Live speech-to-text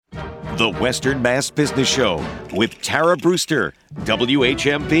The Western Mass Business Show with Tara Brewster,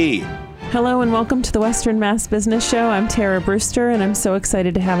 WHMP. Hello and welcome to the Western Mass Business Show. I'm Tara Brewster and I'm so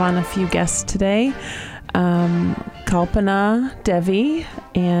excited to have on a few guests today. Kalpana Devi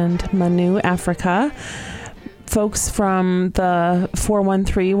and Manu Africa. Folks from the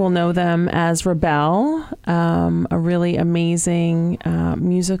 413 will know them as Rebel, a really amazing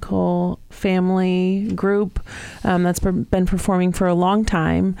musical family group that's been performing for a long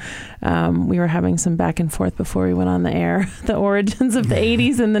time. We were having some back and forth before we went on the air, the origins of the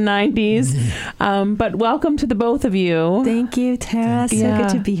 80s and the 90s. But welcome to the both of you. Thank you, Tara. So good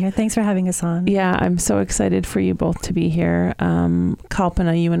to be here. Thanks for having us on. Yeah, I'm so excited for you both to be here.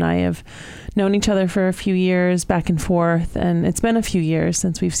 Kalpana, you and I have known each other for a few years back and forth, and it's been a few years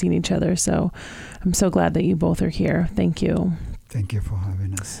since we've seen each other. So I'm so glad that you both are here. Thank you. Thank you for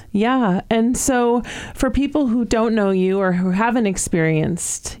having us. Yeah. And so for people who don't know you or who haven't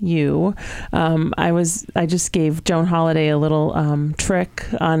experienced you, I just gave Joan Holiday a little trick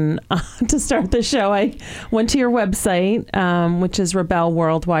on to start the show. I went to your website, which is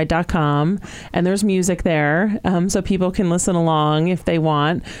rebelworldwide.com, and there's music there, so people can listen along if they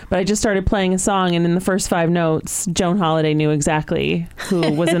want. But I just started playing a song, and in the first 5 notes, Joan Holiday knew exactly who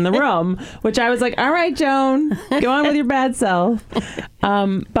was in the room, which I was like, all right, Joan, go on with your bad self.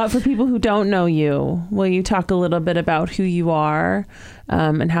 But for people who don't know you, will you talk a little bit about who you are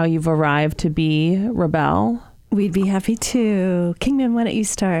and how you've arrived to be Rebel? We'd be happy to. Kingman, why don't you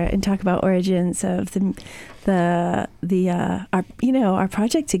start and talk about origins of our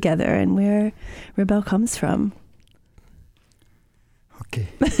project together and where Rebel comes from. Okay.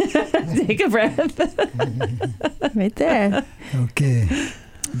 Take a breath. Right there. Okay.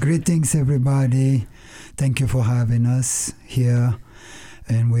 Greetings, everybody. Thank you for having us here.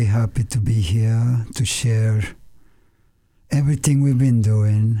 And we're happy to be here to share everything we've been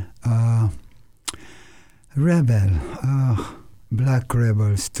doing. Rebel. Black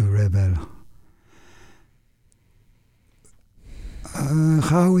rebels to rebel.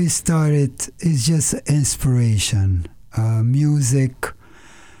 How we started is just inspiration. Music,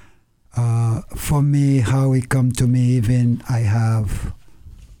 for me, how it come to me, even I have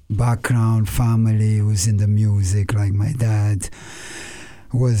background family who's in the music, like my dad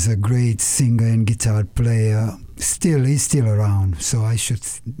was a great singer and guitar player. He's still around, so I should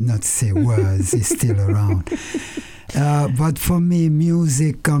not say was, he's still around. But for me,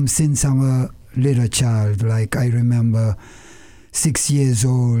 music comes since I'm a little child. Like I remember 6 years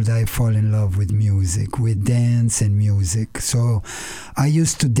old, I fall in love with music, with dance and music. So I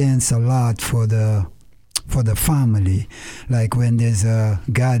used to dance a lot for the family. Like when there's a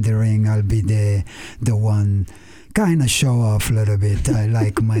gathering, I'll be there, the one kind of show off a little bit. I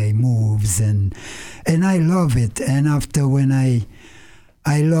like my moves and I love it. And after when I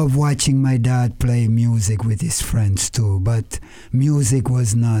love watching my dad play music with his friends too, but music I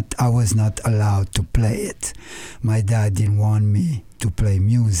was not allowed to play it. My dad didn't want me to play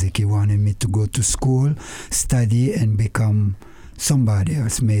music. He wanted me to go to school, study and become somebody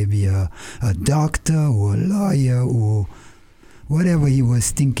else, maybe a doctor or a lawyer or whatever he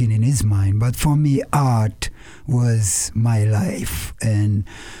was thinking in his mind. But for me, art was my life and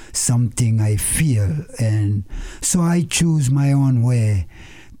something I feel. And so I choose my own way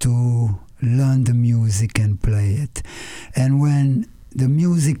to learn the music and play it. And when the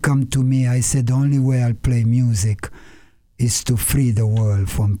music come to me, I said the only way I'll play music is to free the world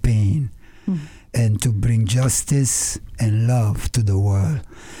from pain. And to bring justice and love to the world.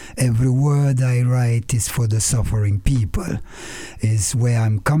 Every word I write is for the suffering people, is where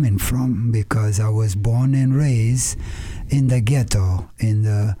I'm coming from, because I was born and raised in the ghetto,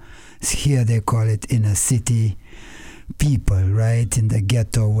 here they call it inner city people, right? In the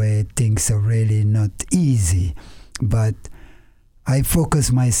ghetto where things are really not easy. But I focus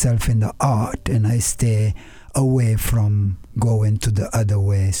myself in the art and I stay away from going to the other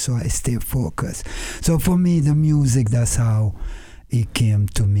way, so I stay focused. So for me, the music, that's how it came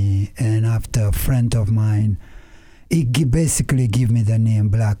to me. And after a friend of mine, he basically gave me the name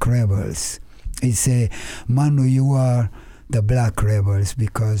Black Rebels. He said, Manu, you are the Black Rebels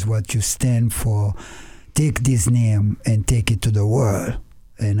because what you stand for, take this name and take it to the world.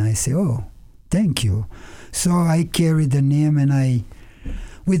 And I say, oh, thank you. So I carry the name and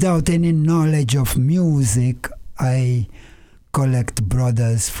without any knowledge of music, I collect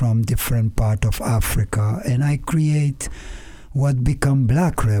brothers from different parts of Africa and I create what become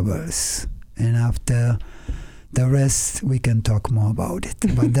Black Rebels. And after the rest, we can talk more about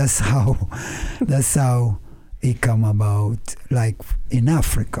it. But that's how it come about, like in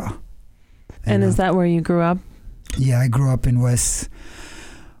Africa. And is that where you grew up? Yeah, I grew up in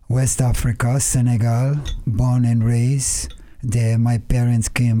West Africa, Senegal, born and raised there. My parents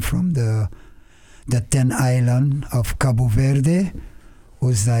came from the 10 island of Cabo Verde.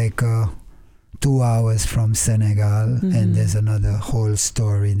 Was like 2 hours from Senegal, and there's another whole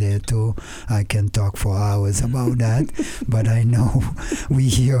story there too. I can talk for hours about that, but I know we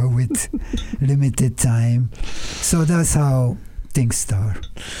here with limited time. So that's how things start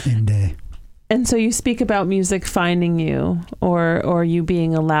in there. And so you speak about music finding you, or you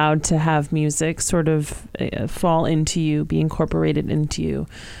being allowed to have music sort of fall into you, be incorporated into you.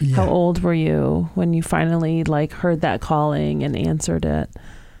 Yeah. How old were you when you finally like heard that calling and answered it?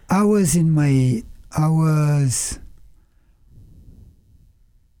 I was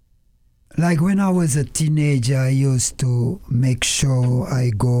like when I was a teenager, I used to make sure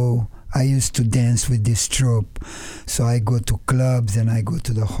I used to dance with this troupe. So I go to clubs and I go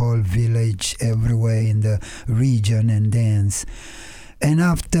to the whole village, everywhere in the region and dance. And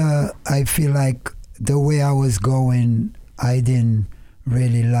after, I feel like the way I was going, I didn't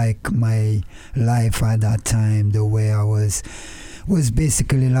really like my life at that time. The way I was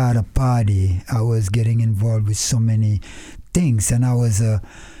basically a lot of party. I was getting involved with so many things, and I was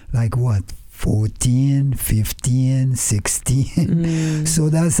 14, 15, 16. So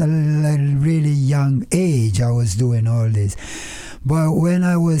that's a really young age I was doing all this. But when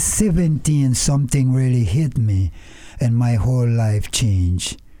I was 17, something really hit me and my whole life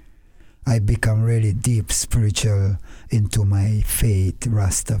changed. I become really deep spiritual into my faith,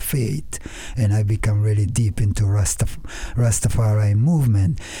 Rasta faith, and I become really deep into Rastafari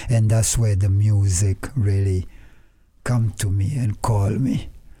movement, and that's where the music really come to me and call me.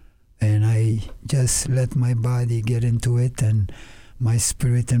 And I just let my body get into it, and my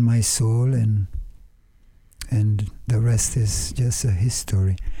spirit and my soul, and the rest is just a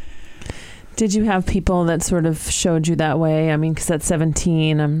history. Did you have people that sort of showed you that way? I mean, because at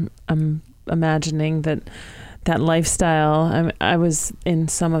 17, I'm imagining that lifestyle. I was in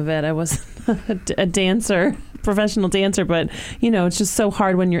some of it. I was a dancer, professional dancer, but it's just so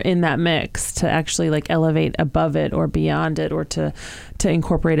hard when you're in that mix to actually like elevate above it or beyond it, or to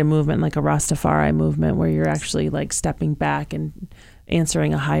incorporate a movement like a Rastafari movement where you're actually like stepping back and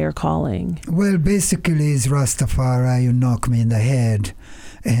answering a higher calling. Well, basically it's Rastafari. You knock me in the head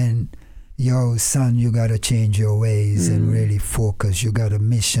and yo, son, you got to change your ways and really focus. You got a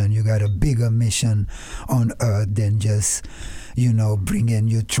mission. You got a bigger mission on earth than just,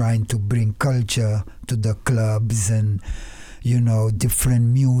 you're trying to bring culture to the clubs and,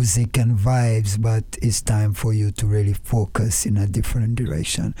 different music and vibes, but it's time for you to really focus in a different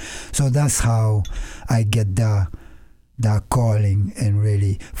direction. So that's how I get that calling and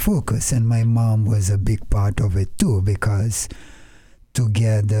really focus. And my mom was a big part of it too, because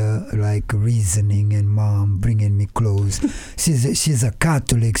together, like reasoning and mom bringing me close. She's a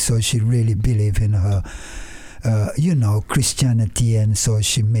Catholic, so she really believes in her, Christianity, and so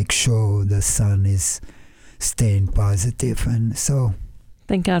she makes sure the son is staying positive, and so.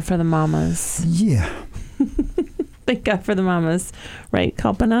 Thank God for the mamas. Yeah. Thank God for the mamas, right,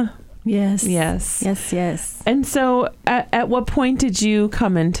 Kalpana? Yes. Yes. Yes, yes. And so at what point did you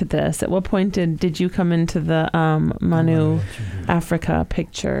come into this? At what point did you come into the Manu Africa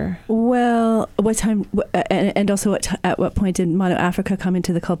picture? Well, what time, and also at what point did Manu Africa come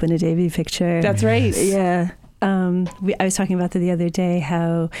into the Kalpana Devi picture? That's right. Yeah. I was talking about that the other day,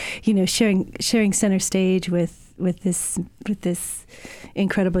 how, sharing center stage with this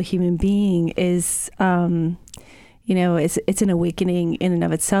incredible human being is, it's an awakening in and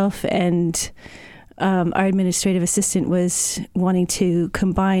of itself. And our administrative assistant was wanting to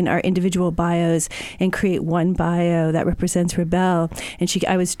combine our individual bios and create one bio that represents Rebel. And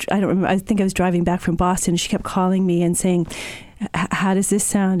I think I was driving back from Boston, and she kept calling me and saying, how does this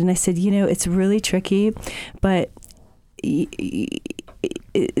sound? And I said, it's really tricky, but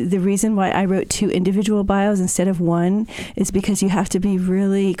the reason why I wrote 2 individual bios instead of one is because you have to be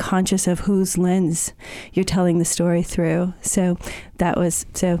really conscious of whose lens you're telling the story through. So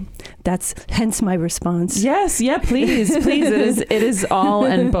that's hence my response. Yes, yeah, please. It is all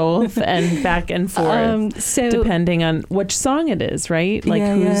and both and back and forth. So depending on which song it is, right? Like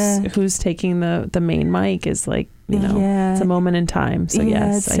who's taking the main mic is like, it's a moment in time. So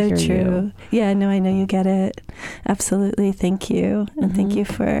yes, it's I hear true. you. Yeah, no, I know you get it. Absolutely. Thank you. And thank you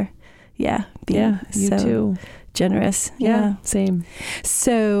for, being you so too. Generous. Yeah, same.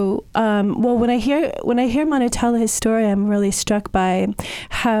 So, when I hear Manu tell his story, I'm really struck by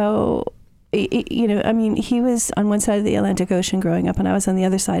how he was on one side of the Atlantic Ocean growing up, and I was on the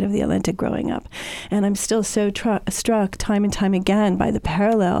other side of the Atlantic growing up. And I'm still so struck time and time again by the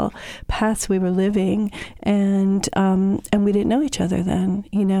parallel paths we were living, and we didn't know each other then,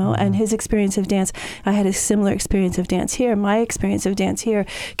 and his experience of dance, I had a similar experience of dance here. My experience of dance here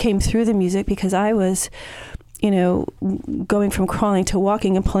came through the music because I was going from crawling to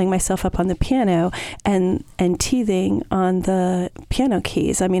walking and pulling myself up on the piano and teething on the piano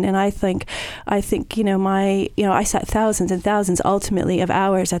keys. I mean, and I think, I sat thousands and thousands ultimately of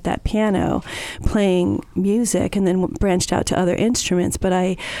hours at that piano playing music, and then branched out to other instruments. But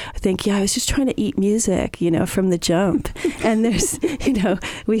I think, I was just trying to eat music, from the jump. And there's,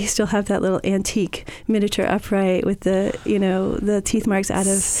 we still have that little antique miniature upright with the teeth marks out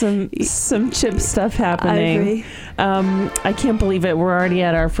of some chip stuff happening. Ivory. I can't believe it. We're already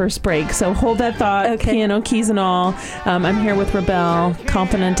at our first break. So hold that thought, okay. Piano, keys and all. I'm here with Rebel,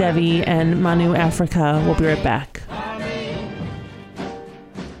 Kalpana Devi, and Manu Africa. We'll be right back.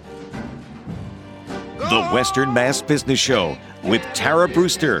 The Western Mass Business Show with Tara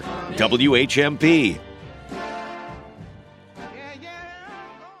Brewster, WHMP.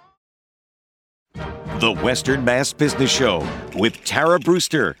 The Western Mass Business Show with Tara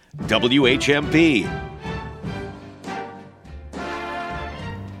Brewster, WHMP.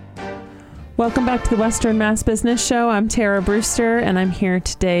 Welcome back to the Western Mass Business Show. I'm Tara Brewster, and I'm here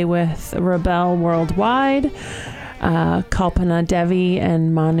today with Rebel Worldwide, Kalpana Devi,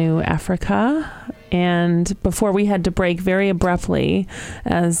 and Manu Africa. And before we had to break very abruptly,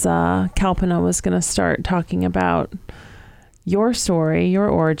 as Kalpana was going to start talking about your story, your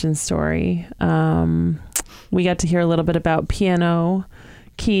origin story, we got to hear a little bit about piano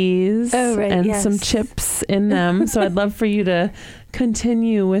keys and some chips in them. So I'd love for you to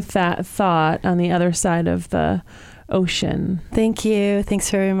continue with that thought on the other side of the ocean. Thank you. Thanks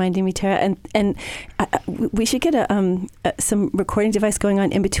for reminding me, Tara. And we should get some recording device going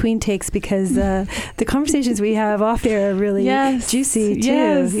on in between takes, because the conversations we have off air are really juicy too.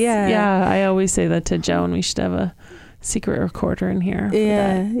 Yes. Yeah. I always say that to Joan. We should have a secret recorder in here for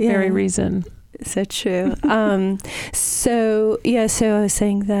that very reason. So true. So I was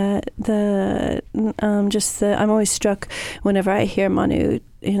saying that I'm always struck whenever I hear Manu,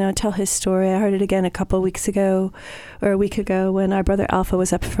 tell his story. I heard it again a week ago, when our brother Alpha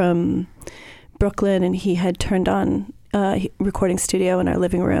was up from Brooklyn, and he had turned on a recording studio in our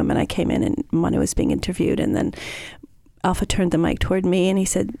living room, and I came in and Manu was being interviewed, and then Alpha turned the mic toward me and he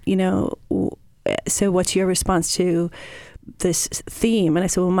said, so what's your response to this theme? And I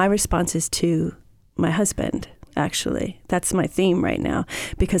said, well, my response is to my husband, actually. That's my theme right now,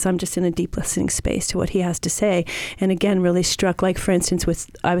 because I'm just in a deep listening space to what he has to say. And again, really struck, like, for instance,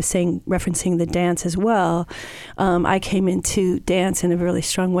 I was saying, referencing the dance as well. I came into dance in a really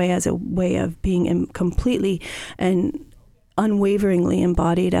strong way as a way of being completely and unwaveringly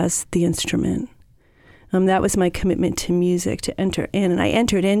embodied as the instrument. That was my commitment to music, to enter in. And I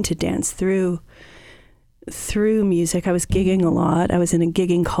entered into dance through music. I was gigging a lot. I was in a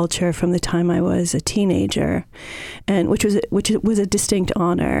gigging culture from the time I was a teenager, and which was a distinct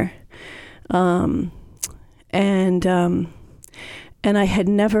honor. And I had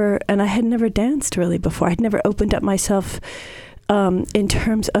never danced really before. I'd never opened up myself in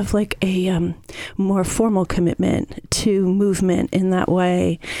terms of like a more formal commitment to movement in that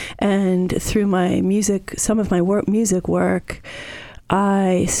way. And through my music, some of my music work,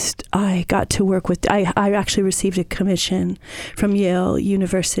 I got to work with, I actually received a commission from Yale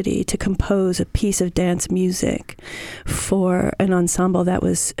University to compose a piece of dance music for an ensemble that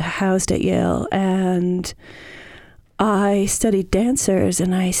was housed at Yale. And I studied dancers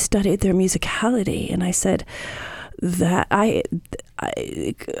and I studied their musicality. And I said that I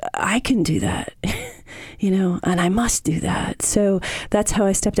can do that, and I must do that. So that's how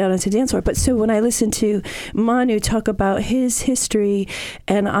I stepped out onto dance floor. But so when I listen to Manu talk about his history,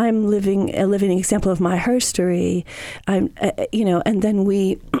 and I'm living a living example of my herstory, and then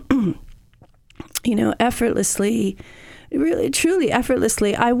we, effortlessly, really, truly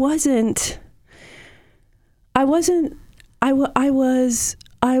effortlessly, I was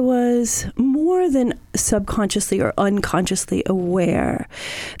more than subconsciously or unconsciously aware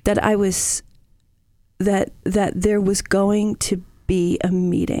that that there was going to be a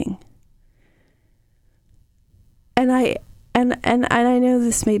meeting. And I know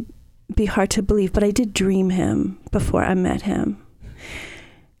this may be hard to believe, but I did dream him before I met him.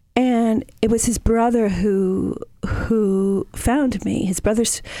 And it was his brother who found me. His brother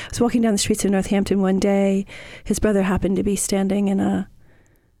was walking down the streets of Northampton one day. His brother happened to be standing in a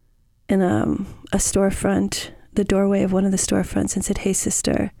storefront, the doorway of one of the storefronts, and said, "Hey,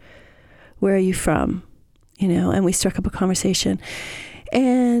 sister, where are you from? You know, and we struck up a conversation.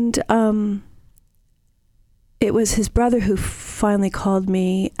 And it was his brother who finally called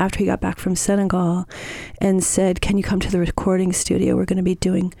me after he got back from Senegal and said, can you come to the recording studio? We're going to be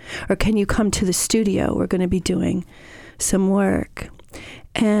doing, or can you come to the studio? We're going to be doing some work.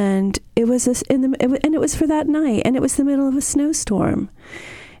 And it was this and it was for that night, and it was the middle of a snowstorm.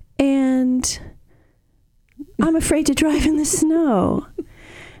 And I'm afraid to drive in the snow.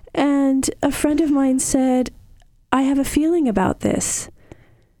 And a friend of mine said, I have a feeling about this.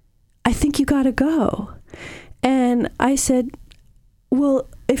 I think you got to go. And I said, well,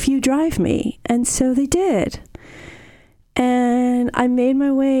 if you drive me. And so they did. And I made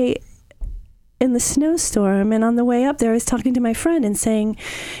my way in the snowstorm. And on the way up there, I was talking to my friend and saying,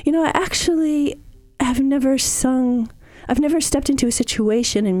 you know, I actually have never sung. I've never stepped into a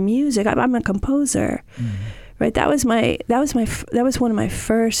situation in music. I'm a composer, right? That was one of my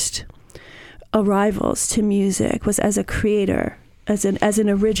first arrivals to music, was as a creator, as an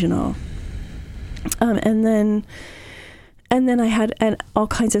original. And then I had all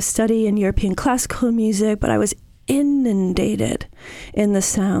kinds of study in European classical music, but I was inundated in the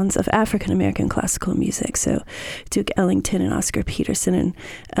sounds of African American classical music. So Duke Ellington and Oscar Peterson and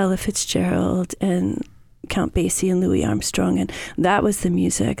Ella Fitzgerald and Count Basie and Louis Armstrong, and that was the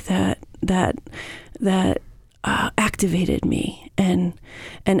music that activated me and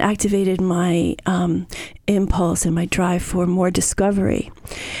activated my impulse and my drive for more discovery.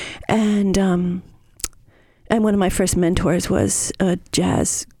 And one of my first mentors was a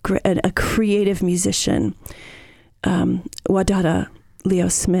creative musician, Wadada Leo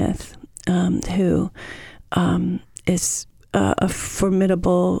Smith, who is a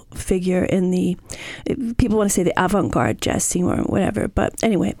formidable figure in the, people want to say the avant-garde jazz scene or whatever. But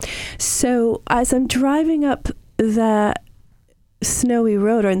anyway, so as I'm driving up that snowy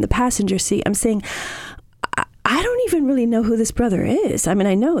road or in the passenger seat, I'm saying, I don't even really know who this brother is. I mean,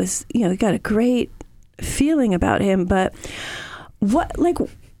 I know he got a great feeling about him, but what, like,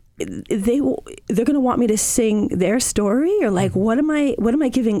 they're going to want me to sing their story, or like, what am I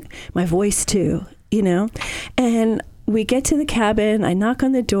giving my voice to, you know? And we get to the cabin, I knock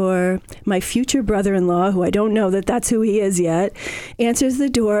on the door, my future brother-in-law, who I don't know that's who he is yet, answers the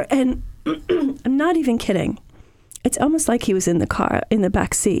door, and I'm not even kidding. It's almost like he was in the car, in the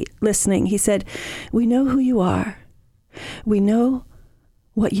back seat, listening. He said, we know who you are. We know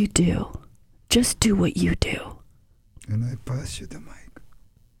what you do. Just do what you do. And I pass you the mic.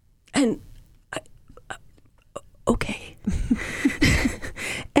 And okay.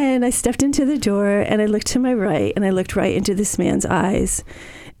 And I stepped into the door, and I looked to my right, and I looked right into this man's eyes.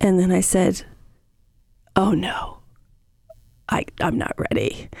 And then I said, oh no, I'm not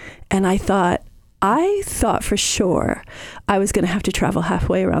ready. And I thought for sure I was going to have to travel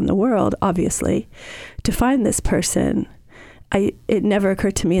halfway around the world, obviously, to find this person. It never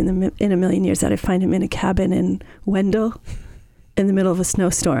occurred to me in a million years that I'd find him in a cabin in Wendell in the middle of a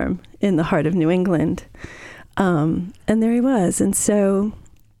snowstorm in the heart of New England. And there he was. And so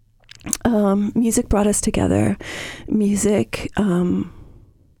music brought us together. Music,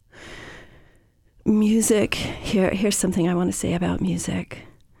 here's something I want to say about music.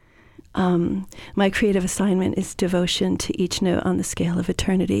 My creative assignment is devotion to each note on the scale of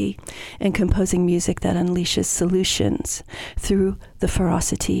eternity, and composing music that unleashes solutions through the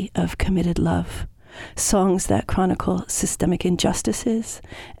ferocity of committed love. Songs that chronicle systemic injustices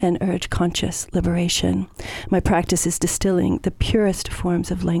and urge conscious liberation. My practice is distilling the purest forms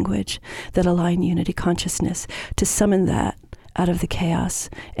of language that align unity consciousness, to summon that out of the chaos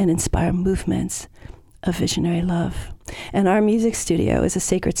and inspire movements of visionary love. And our music studio is a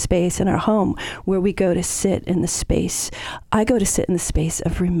sacred space in our home where we go to sit in the space. I go to sit in the space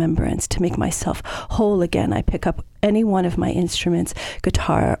of remembrance to make myself whole again. I pick up any one of my instruments,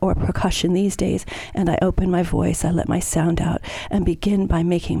 guitar or percussion these days, and I open my voice, I let my sound out, and begin by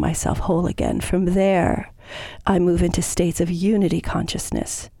making myself whole again. From there, I move into states of unity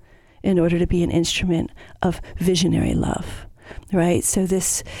consciousness in order to be an instrument of visionary love, right? So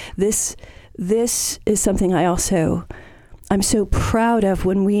this is something I'm so proud of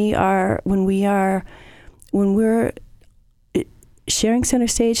when we're sharing center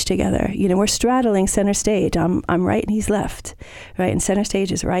stage together. You know, we're straddling center stage. I'm right and he's left, right? And center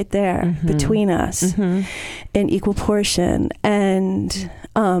stage is right there between us in equal portion. And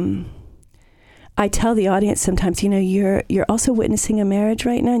I tell the audience sometimes, you know, you're also witnessing a marriage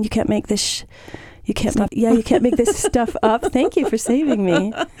right now, and you can't make this you can't make this stuff up. Thank you for saving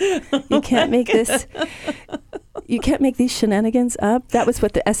me. You can't make these shenanigans up. That was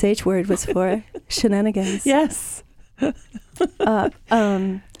what the SH word was for. Shenanigans. Yes.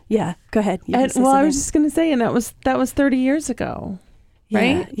 Yeah, go ahead. I was just going to say, and that was 30 years ago,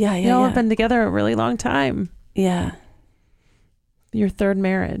 right? Yeah. Y'all have been together a really long time. Yeah. Your third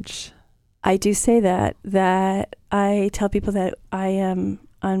marriage. I do say that I tell people that I am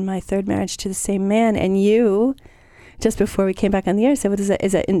on my third marriage to the same man, and you, just before we came back on the air, said, "What is that?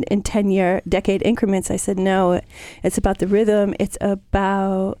 Is that in 10-year, decade increments?" I said, "No, it's about the rhythm. It's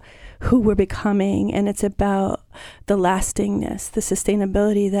about who we're becoming, and it's about the lastingness, the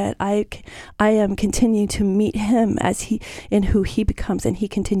sustainability that I am continuing to meet him as he in who he becomes, and he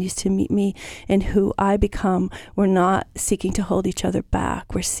continues to meet me in who I become. We're not seeking to hold each other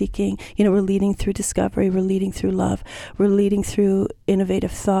back. We're seeking, we're leading through discovery. We're leading through love. We're leading through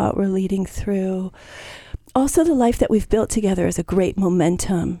innovative thought. We're leading through also the life that we've built together is a great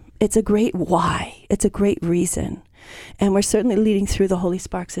momentum. It's a great why. It's a great reason. And we're certainly leading through the holy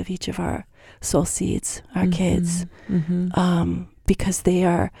sparks of each of our soul seeds, our kids, because they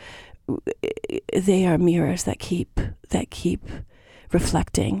are mirrors that keep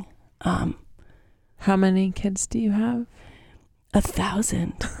reflecting. How many kids do you have?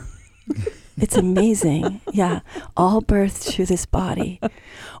 1,000. It's amazing. Yeah. All birthed through this body.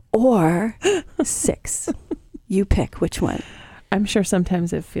 Or 6. You pick which one. I'm sure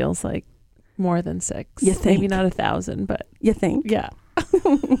sometimes it feels like more than 6. You think? Maybe not 1,000, but you think? Yeah.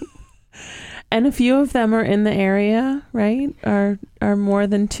 And a few of them are in the area, right? Are more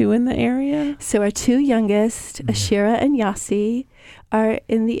than 2 in the area? So our 2 youngest, Ashira and Yasi, are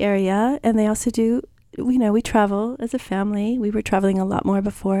in the area, and they also do, we travel as a family. We were traveling a lot more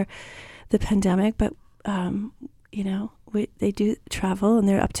before the pandemic, but they do travel, and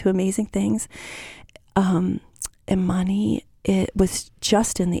they're up to amazing things. Imani, it was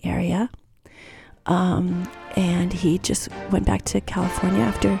just in the area. And he just went back to California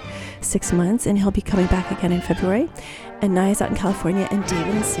after 6 months, and he'll be coming back again in February. And Naya's out in California, and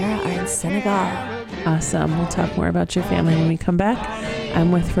David and Sarah are in Senegal. Awesome. We'll talk more about your family when we come back.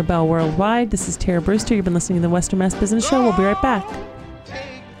 I'm with Rebel Worldwide. This is Tara Brewster. You've been listening to the Western Mass Business Show. We'll be right back.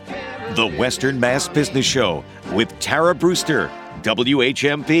 The Western Mass Business Show with Tara Brewster,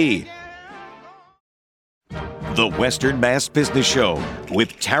 WHMP. The Western Mass Business Show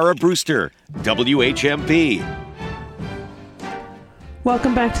with Tara Brewster, WHMP.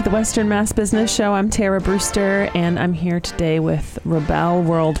 Welcome back to the Western Mass Business Show. I'm Tara Brewster, and I'm here today with Rebel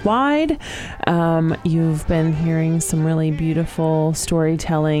Worldwide. You've been hearing some really beautiful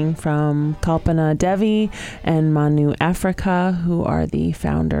storytelling from Kalpana Devi and Manu Africa, who are the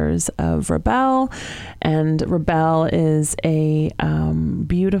founders of Rebel. And Rebel is a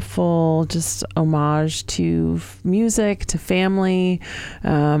beautiful just homage to music, to family,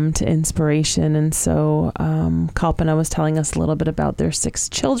 to inspiration. And so Kalpana was telling us a little bit about their 6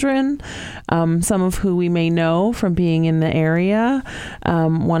 children, some of who we may know from being in the area.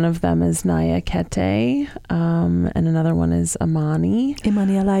 One of them is Naya Kete, and another one is Imani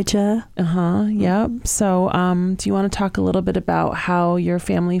Elijah. Yep. So do you want to talk a little bit about how your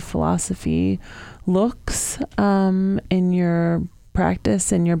family philosophy looks in your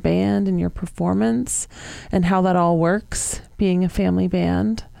practice, in your band, in your performance, and how that all works being a family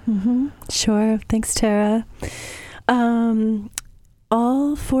band? Sure. Thanks, Tara.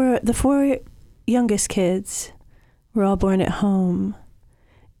 All the 4 youngest kids were all born at home.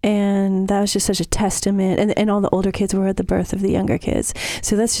 And that was just such a testament. And all the older kids were at the birth of the younger kids.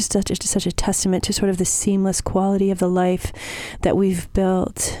 So that's just such a testament to sort of the seamless quality of the life that we've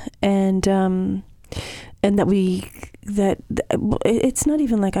built. And that it's not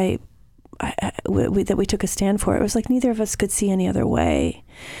even like that we took a stand for it. It was like neither of us could see any other way.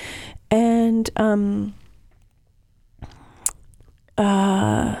 And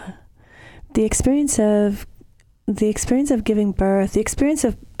the experience of giving birth, the experience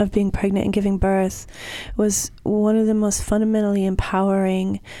of being pregnant and giving birth was one of the most fundamentally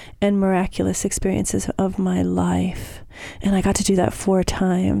empowering and miraculous experiences of my life. And I got to do that 4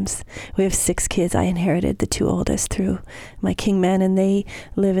 times. We have 6 kids. I inherited the 2 oldest through my king men, and they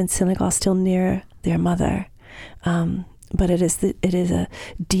live in Senegal, still near their mother. But it is a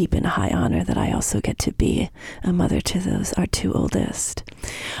deep and high honor that I also get to be a mother to our 2 oldest.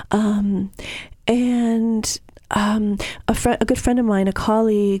 A good friend of mine, a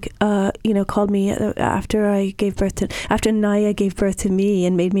colleague, called me after Naya gave birth to me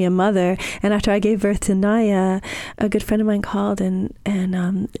and made me a mother, and after I gave birth to Naya, a good friend of mine called, and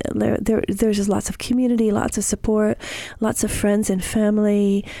there's just lots of community, lots of support, lots of friends and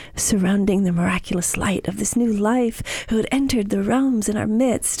family surrounding the miraculous light of this new life who had entered the realms in our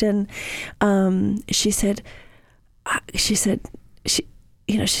midst. And she said, how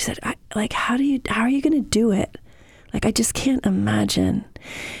are you going to do it? Like, I just can't imagine.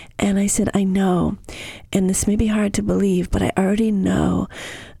 And I said, I know, and this may be hard to believe, but I already know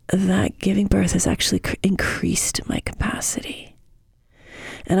that giving birth has actually increased my capacity.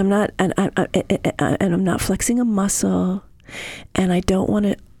 And I'm not flexing a muscle, and I don't want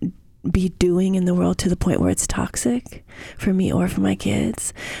to be doing in the world to the point where it's toxic for me or for my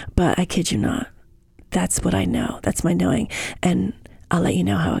kids. But I kid you not, that's what I know. That's my knowing, and I'll let you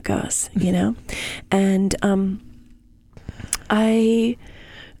know how it goes. You know, and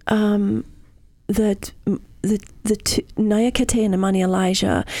the two, Naya Kete and Imani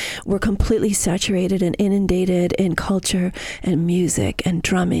Elijah were completely saturated and inundated in culture and music and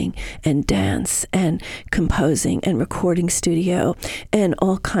drumming and dance and composing and recording studio and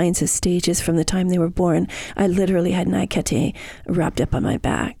all kinds of stages from the time they were born. I literally had Naya Kete wrapped up on my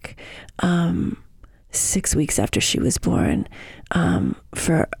back 6 weeks after she was born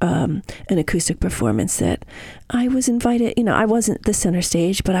for an acoustic performance that I was invited. You know, I wasn't the center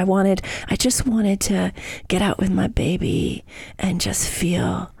stage, but I just wanted to get out with my baby and just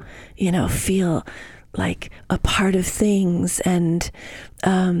feel like a part of things. And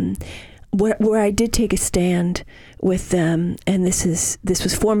where I did take a stand with them, and this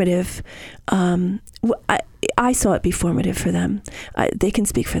was formative. I saw it be formative for them. They can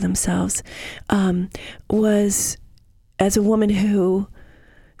speak for themselves. Was as a woman who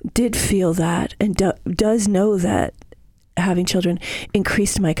did feel that and does know that having children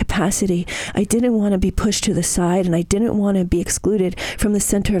increased my capacity. I didn't want to be pushed to the side, and I didn't want to be excluded from the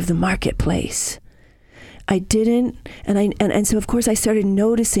center of the marketplace. I didn't, and so of course I started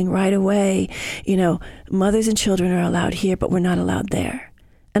noticing right away, you know, mothers and children are allowed here, but we're not allowed there.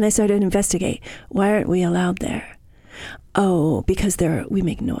 And I started to investigate, why aren't we allowed there? Oh, because we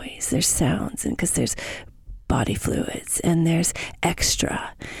make noise, there's sounds, and because there's body fluids, and there's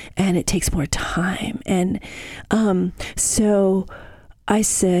extra, and it takes more time. And so I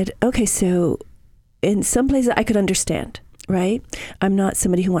said, okay, so in some places I could understand, right? I'm not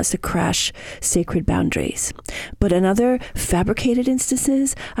somebody who wants to crash sacred boundaries. But in other fabricated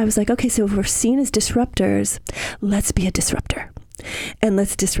instances, I was like, okay, so if we're seen as disruptors, let's be a disruptor. And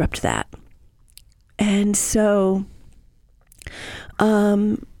let's disrupt that. And so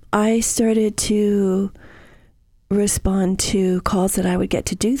I started to respond to calls that I would get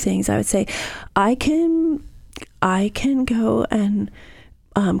to do things. I would say, I can go and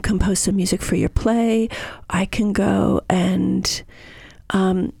compose some music for your play. I can go and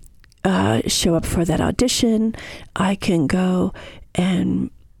show up for that audition. I can go and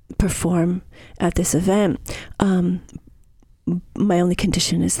perform at this event. My only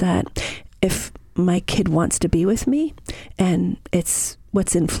condition is that if my kid wants to be with me and it's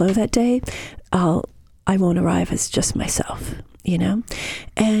what's in flow that day, I won't arrive as just myself, you know?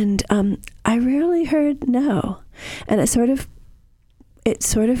 And I rarely heard no. And it sort of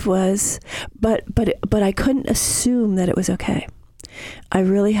was, but I couldn't assume that it was okay. I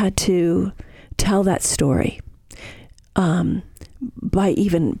really had to tell that story by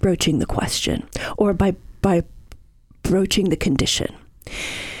even broaching the question, or by broaching the condition.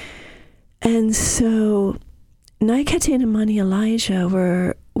 And so Naya Kete and Imani Elijah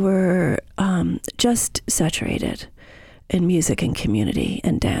were just saturated in music and community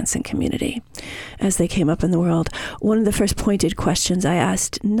and dance and community as they came up in the world. One of the first pointed questions I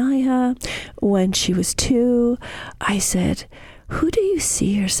asked Naya when she was 2, I said, who do you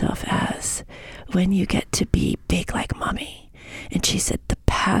see yourself as when you get to be big like mommy? And she said, the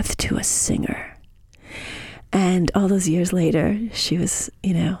path to a singer. And all those years later, she was,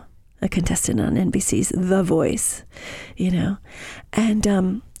 you know, a contestant on NBC's The Voice, you know.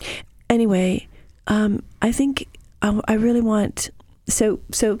 And anyway, I think I really want, so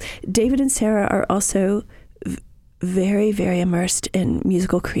David and Sarah are also very, very immersed in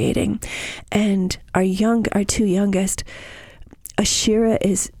musical creating. And our 2 youngest, Ashira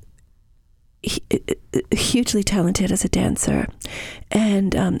is hugely talented as a dancer,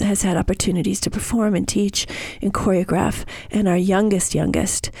 and has had opportunities to perform and teach and choreograph. And our youngest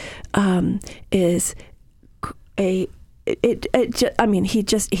is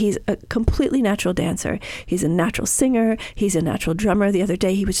he's a completely natural dancer. He's a natural singer. He's a natural drummer. The other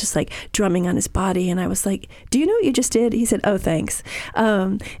day he was just like drumming on his body, and I was like, "Do you know what you just did?" He said, "Oh, thanks."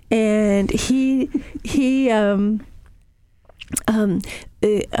 And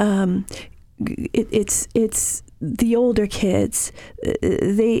it's the older kids.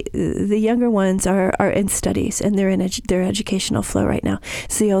 The younger ones are in studies, and they're in their educational flow right now.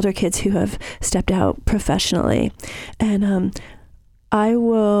 It's the older kids who have stepped out professionally. And I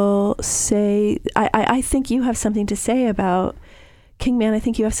will say, I think you have something to say about Kingman, I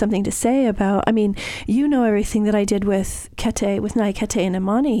think you have something to say about, I mean, you know everything that I did with Nai Kete and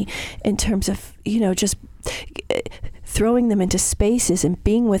Imani in terms of, just throwing them into spaces and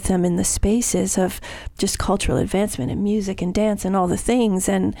being with them in the spaces of just cultural advancement and music and dance and all the things.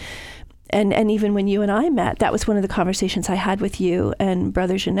 And even when you and I met, that was one of the conversations I had with you and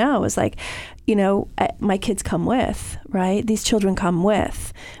Brother Janelle was like, my kids come with, right? These children come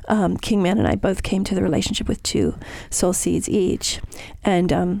with. Kingman and I both came to the relationship with 2 soul seeds each.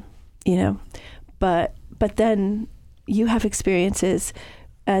 And, but then you have experiences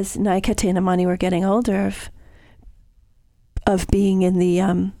as Nai Kete and Imani were getting older of being in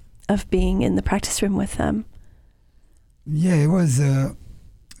the practice room with them. Yeah, it was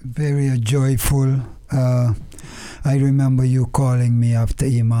very joyful. I remember you calling me after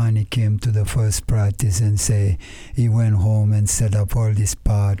Imani came to the first practice and say he went home and set up all this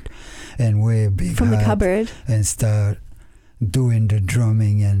pot and wear a big from hat the cupboard and start doing the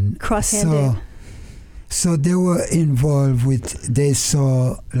drumming and cross-handed. So they were involved with. They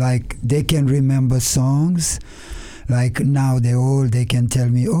saw like they can remember songs. Like now they're old, they can tell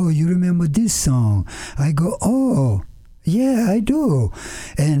me, "Oh, you remember this song?" I go, "Oh, yeah, I do."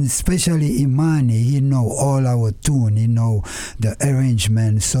 And especially Imani, he know all our tune, he know the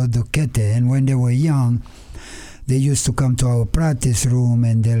arrangement, so the kete. And when they were young, they used to come to our practice room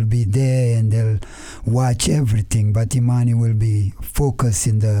and they'll be there and they'll watch everything. But Imani will be focused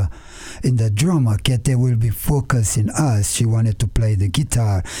in the drummer. Kete will be focused in us. She wanted to play the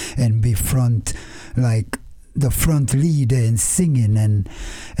guitar and be front, like the front leader and singing.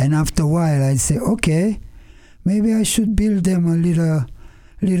 And after a while, I'd say, okay, maybe I should build them a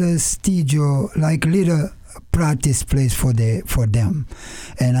little studio, like little practice place for them.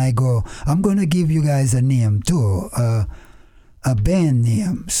 And I go, I'm gonna give you guys a name too, a band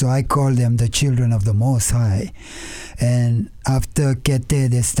name. So I call them the Children of the Most High. And after Kete,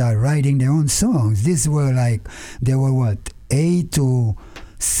 they start writing their own songs. They were what, 8 to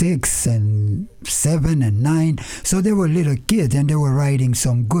 6 and 7 and 9. So they were little kids and they were writing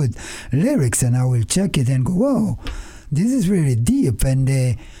some good lyrics, and I will check it and go, whoa, this is really deep. And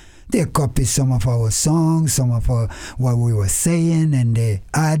they copy some of our songs, some of what we were saying, and they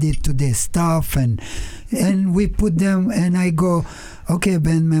add it to their stuff, and we put them, and I go, okay,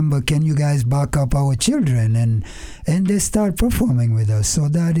 band member, can you guys back up our children? And they start performing with us. So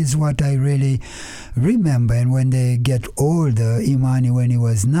that is what I really remember. And when they get older, Imani, when he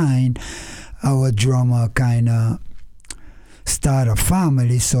was 9, our drummer kind of start a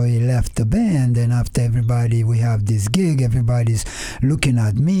family, so he left the band. And after we have this gig, everybody's looking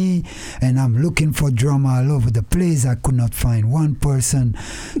at me, and I'm looking for drummer all over the place. I could not find one person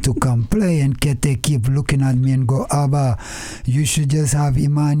to come play, and Kete keep looking at me and go, Abba, you should just have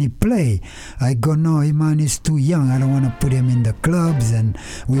Imani play. I go, no, Imani's too young, I don't want to put him in the clubs. And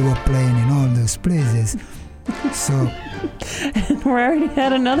we were playing in all those places. So and we're already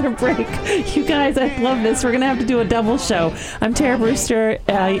at another break. You guys, I love this. We're going to have to do a double show. I'm Tara Brewster.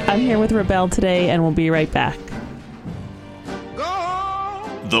 I'm here with Rebel today, and we'll be right back.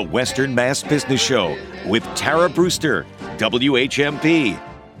 The Western Mass Business Show with Tara Brewster, WHMP.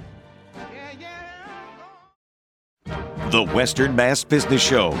 The Western Mass Business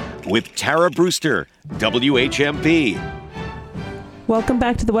Show with Tara Brewster, WHMP. Welcome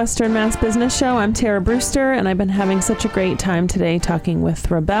back to the Western Mass Business Show. I'm Tara Brewster, and I've been having such a great time today talking with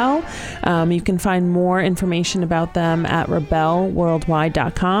Rebel. You can find more information about them at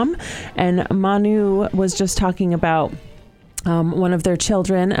rebelworldwide.com. And Manu was just talking about one of their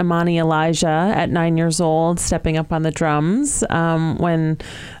children, Imani Elijah, at 9 years old, stepping up on the drums when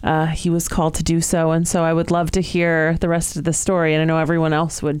he was called to do so. And so I would love to hear the rest of the story, and I know everyone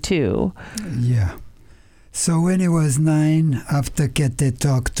else would too. Yeah. So when he was 9, after Kete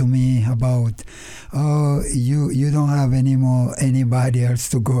talked to me about, oh, you don't have anybody else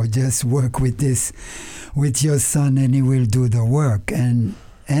to go, just work with your son and he will do the work. And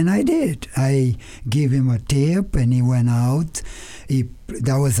I did. I gave him a tape and he went out.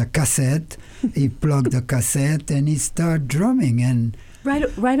 That was a cassette. He plugged the cassette and he started drumming. And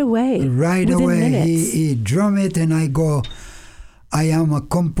right away. Right away, he drummed it, and I go, I am a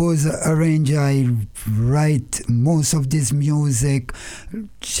composer, arranger. I write most of this music.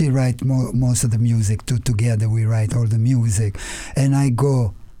 She writes most of the music too. Together we write all the music. And I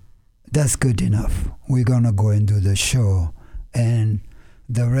go, that's good enough. We're going to go and do the show. And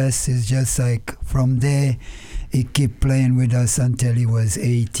the rest is just like, from there, he kept playing with us until he was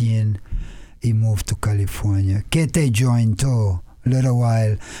 18. He moved to California. Kete joined too. Little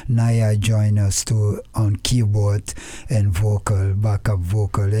while, Naya joined us too on keyboard and vocal, backup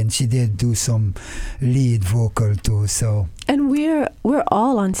vocal, and she did do some lead vocal too. So And we're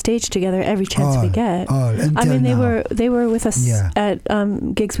all on stage together every chance we get. I mean, they were with us at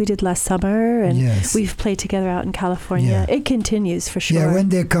gigs we did last summer, and we've played together out in California. It continues for sure. Yeah, when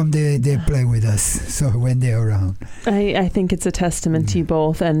they come, they play with us. So when they're around, I think it's a testament to you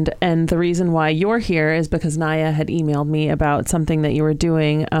both, and the reason why you're here is because Naya had emailed me about something that you were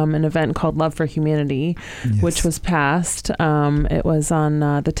doing, an event called Love for Humanity, which was passed. It was on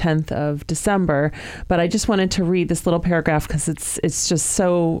the 10th of December, but I just wanted to read this little paragraph because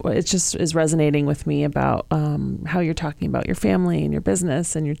it just is resonating with me about how you're talking about your family and your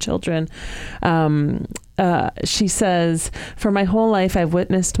business and your children. She says, "For my whole life, I've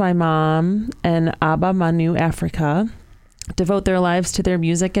witnessed my mom and Abba Manu Africa devote their lives to their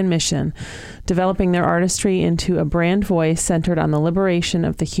music and mission, developing their artistry into a brand voice centered on the liberation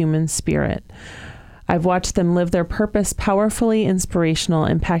of the human spirit. I've watched them live their purpose powerfully inspirational,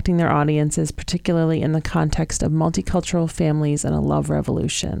 impacting their audiences, particularly in the context of multicultural families and a love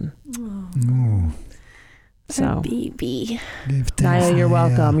revolution." Oh. So, baby. Naya, you're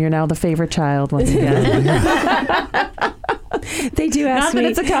welcome. You're now the favorite child once again. They do ask me.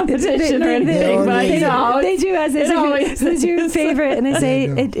 Not that it's a competition or anything, but they do ask me. Who's your favorite? And I say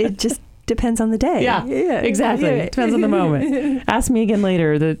it just depends on the day. Yeah, exactly. It depends on the moment. Ask me again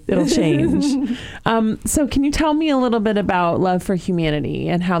later. It'll change. So can you tell me a little bit about Love for Humanity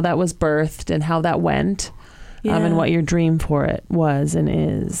and how that was birthed and how that went, and what your dream for it was and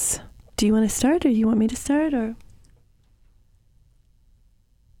is? Do you want to start, or do you want me to start, or?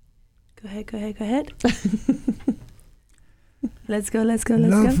 Go ahead. Let's go.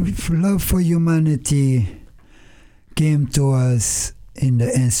 Love for Humanity came to us in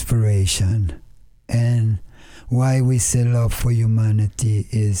the inspiration, and why we say love for humanity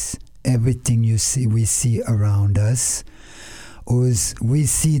is everything we see around us. We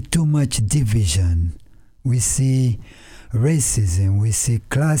see too much division. We see racism, we see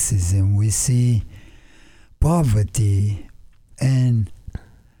classism, we see poverty, and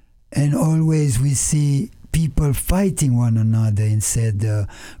always we see people fighting one another instead of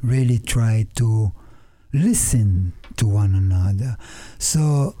really try to listen to one another.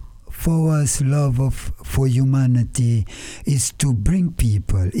 So for us, for humanity is to bring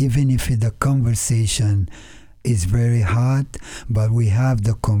people, even if the conversation is very hard, but we have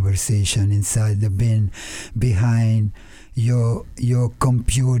the conversation inside the bin behind your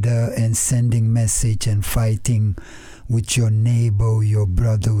computer and sending message and fighting with your neighbor, your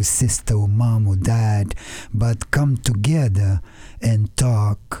brother or sister or mom or dad, but come together and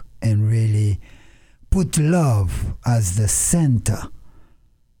talk and really put love as the center,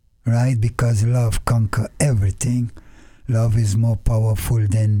 right? Because love conquers everything. Love is more powerful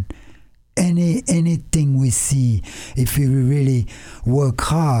than anything we see. If we really work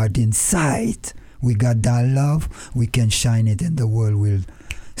hard inside, we got that love, we can shine it and the world will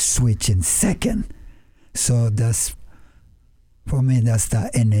switch in second. So for me, that's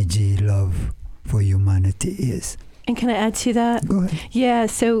the energy Love for Humanity is. And can I add to that? Go ahead. Yeah,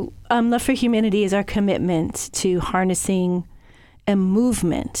 so Love for Humanity is our commitment to harnessing a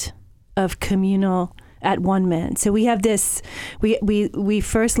movement of communal at Wmbs. So we have this, we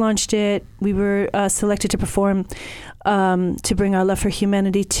first launched it, we were selected to perform to bring our Love for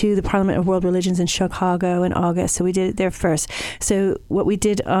Humanity to the Parliament of World Religions in Chicago in August. So we did it there first. So what we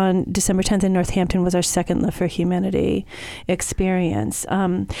did on December 10th in Northampton was our second Love for Humanity experience.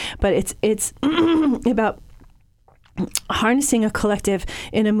 But it's about harnessing a collective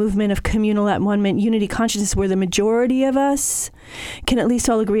in a movement of communal at one unity consciousness where the majority of us can at least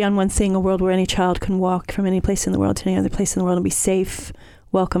all agree on one thing: a world where any child can walk from any place in the world to any other place in the world and be safe,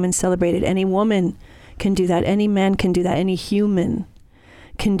 welcome, and celebrated. Any woman can do that. Any man can do that. Any human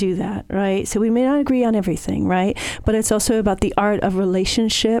can do that, right? So we may not agree on everything, right? But it's also about the art of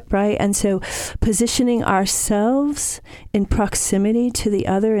relationship, right? And so positioning ourselves in proximity to the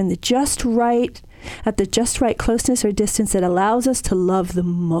other in the just right, at the just right closeness or distance that allows us to love the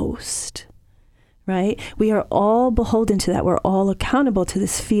most, right? We are all beholden to that. We're all accountable to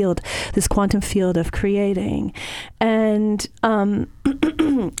this field, this quantum field of creating. And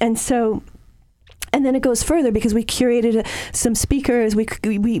so, and then it goes further because we curated some speakers. We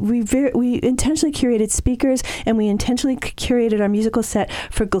intentionally curated speakers, and we intentionally curated our musical set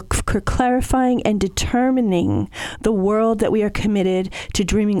for clarifying and determining the world that we are committed to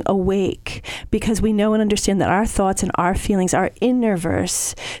dreaming awake, because we know and understand that our thoughts and our feelings, our inner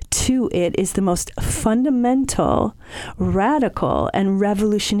verse to it, is the most fundamental, radical, and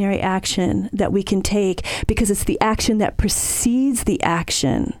revolutionary action that we can take, because it's the action that precedes the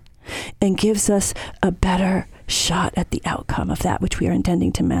action and gives us a better shot at the outcome of that which we are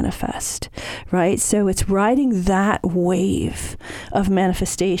intending to manifest, right? So it's riding that wave of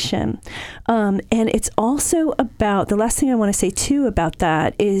manifestation. And it's also about, the last thing I want to say too about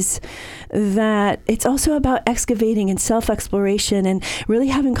that is that it's also about excavating and self-exploration and really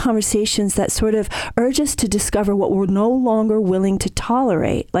having conversations that sort of urge us to discover what we're no longer willing to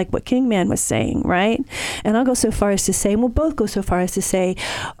tolerate, like what Kingman was saying, right? And I'll go so far as to say, and we'll both go so far as to say,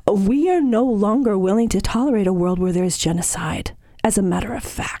 we are no longer willing to tolerate a world where there is genocide, as a matter of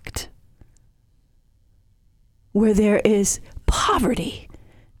fact, where there is poverty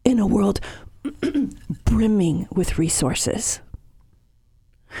in a world brimming with resources,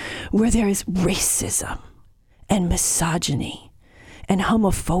 where there is racism and misogyny and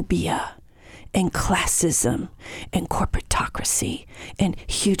homophobia and classism and corporatocracy and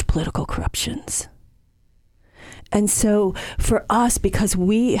huge political corruptions. And so for us, because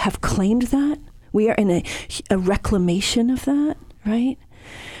we have claimed that, we are in a reclamation of that, right?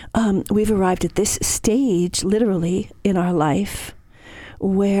 We've arrived at this stage, literally, in our life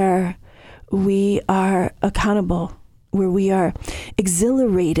where we are accountable, where we are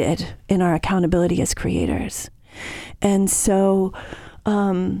exhilarated in our accountability as creators. And so,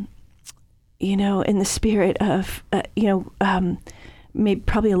 you know, in the spirit of, maybe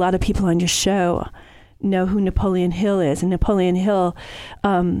probably a lot of people on your show know who Napoleon Hill is. And Napoleon Hill,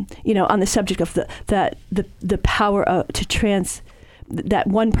 on the subject of the power that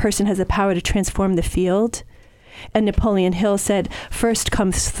one person has the power to transform the field. And Napoleon Hill said, first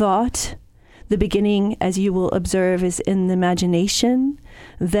comes thought. The beginning, as you will observe, is in the imagination.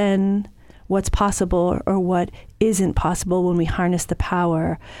 Then what's possible or what isn't possible when we harness the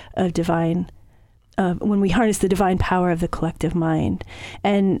power of when we harness the divine power of the collective mind.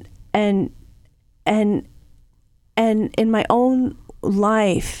 And in my own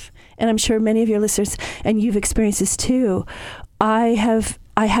life, and I'm sure many of your listeners, and you've experienced this too, I have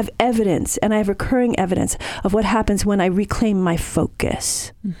evidence, and I have recurring evidence of what happens when I reclaim my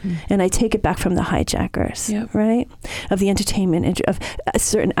focus, and I take it back from the hijackers, right? Of the entertainment, of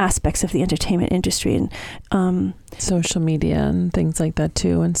certain aspects of the entertainment industry, and social media and things like that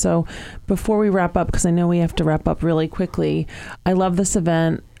too. And so before we wrap up, because I know we have to wrap up really quickly, I love this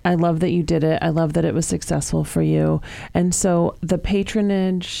event. I love that you did it. I love that it was successful for you. And so the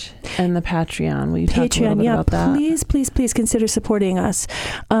patronage and the Patreon, will you talk a little bit about that? Please consider supporting us.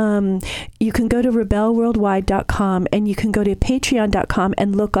 You can go to rebelworldwide.com and you can go to patreon.com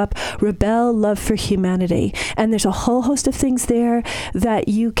and look up Rebel Love for Humanity. And there's a whole host of things there that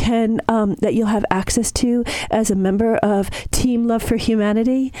you can, that you'll have access to as a member of Team Love for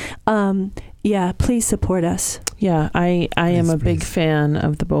Humanity. Please support us. Yeah, I am a big fan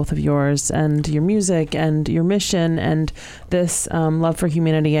of the both of yours and your music and your mission and this love for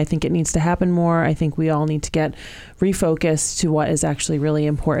humanity. I think it needs to happen more. I think we all need to get refocused to what is actually really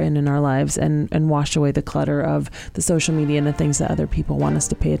important in our lives and wash away the clutter of the social media and the things that other people want us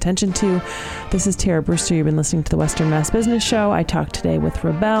to pay attention to. This is Tara Brewster. You've been listening to the Western Mass Business Show. I talked today with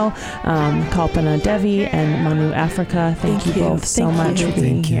Rebel, Kalpana Devi, and Manu Africa. Thank you both so much for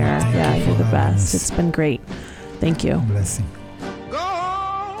being here. Yeah, you're the best. It's been great. Thank you. Blessing.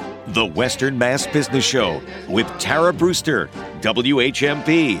 The Western Mass Business Show with Tara Brewster,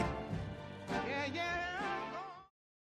 WHMP.